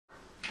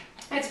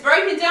It's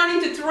broken down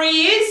into 3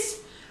 years.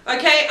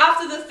 Okay,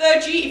 after the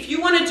third year, if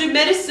you want to do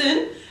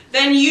medicine,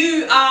 then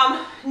you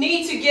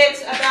need to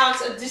get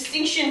about a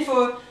distinction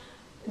for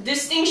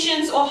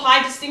distinctions or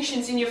high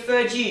distinctions in your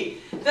third year.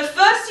 The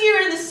first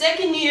year and the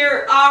second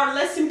year are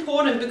less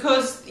important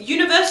because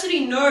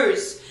university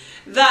knows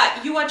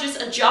that you are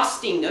just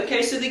adjusting,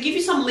 okay? So they give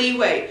you some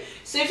leeway.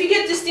 So if you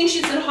get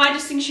distinctions and high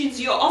distinctions,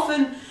 you're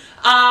often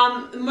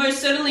most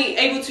certainly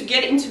able to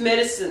get into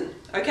medicine,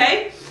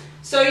 okay?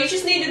 So you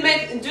just need to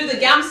do the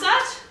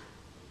GAMSAT,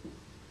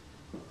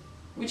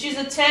 which is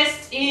a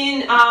test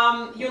in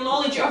your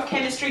knowledge of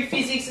chemistry,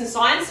 physics and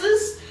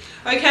sciences.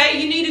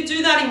 Okay, you need to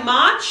do that in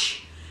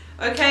March,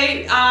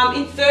 okay,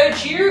 in third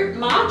year,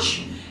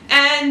 March.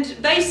 And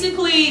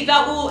basically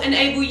that will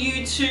enable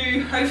you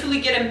to hopefully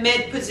get a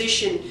med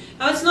position.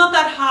 Now it's not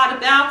that hard,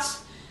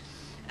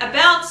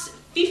 about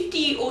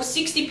 50 or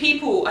 60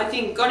 people I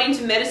think got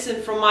into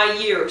medicine from my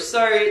year. So,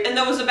 and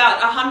there was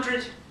about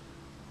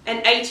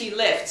 180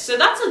 left. So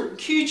that's a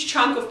huge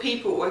chunk of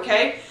people,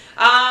 okay?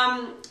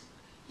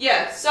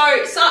 Yeah, so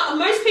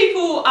most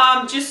people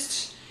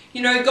just,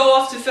 you know, go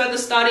off to further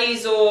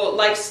studies or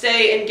like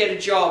stay and get a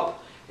job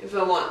if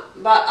they want.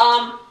 But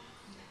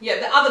yeah,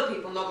 the other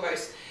people, not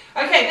most.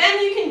 Okay,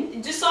 then you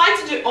can decide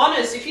to do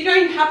honours. If you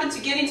don't happen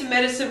to get into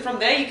medicine from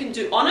there, you can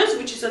do honours,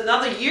 which is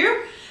another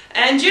year.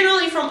 And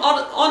generally from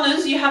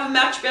honours, you have a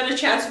much better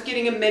chance of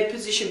getting a med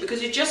position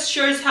because it just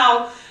shows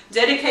how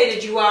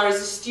dedicated you are as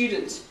a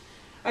student.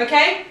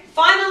 Okay,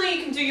 finally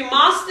you can do your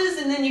masters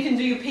and then you can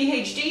do your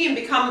PhD and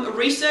become a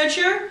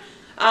researcher.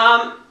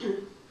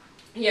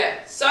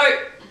 Yeah, so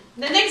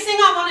the next thing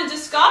I want to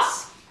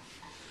discuss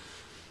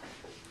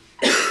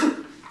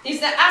is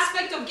the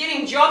aspect of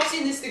getting jobs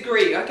in this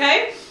degree,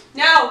 okay?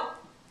 Now,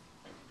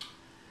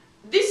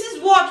 this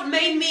is what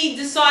made me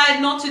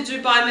decide not to do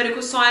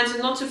biomedical science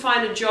and not to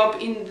find a job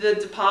in the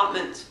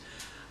department.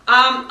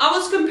 I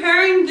was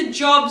comparing the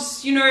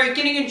jobs, you know,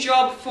 getting a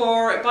job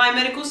for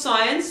biomedical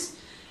science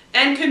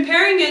and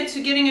comparing it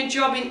to getting a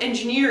job in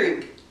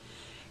engineering.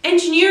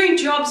 Engineering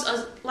jobs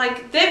are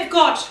like, they've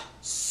got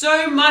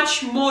so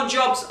much more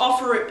jobs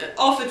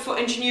offered for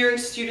engineering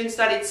students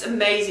that it's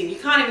amazing. You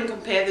can't even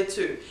compare the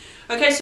two. Okay, so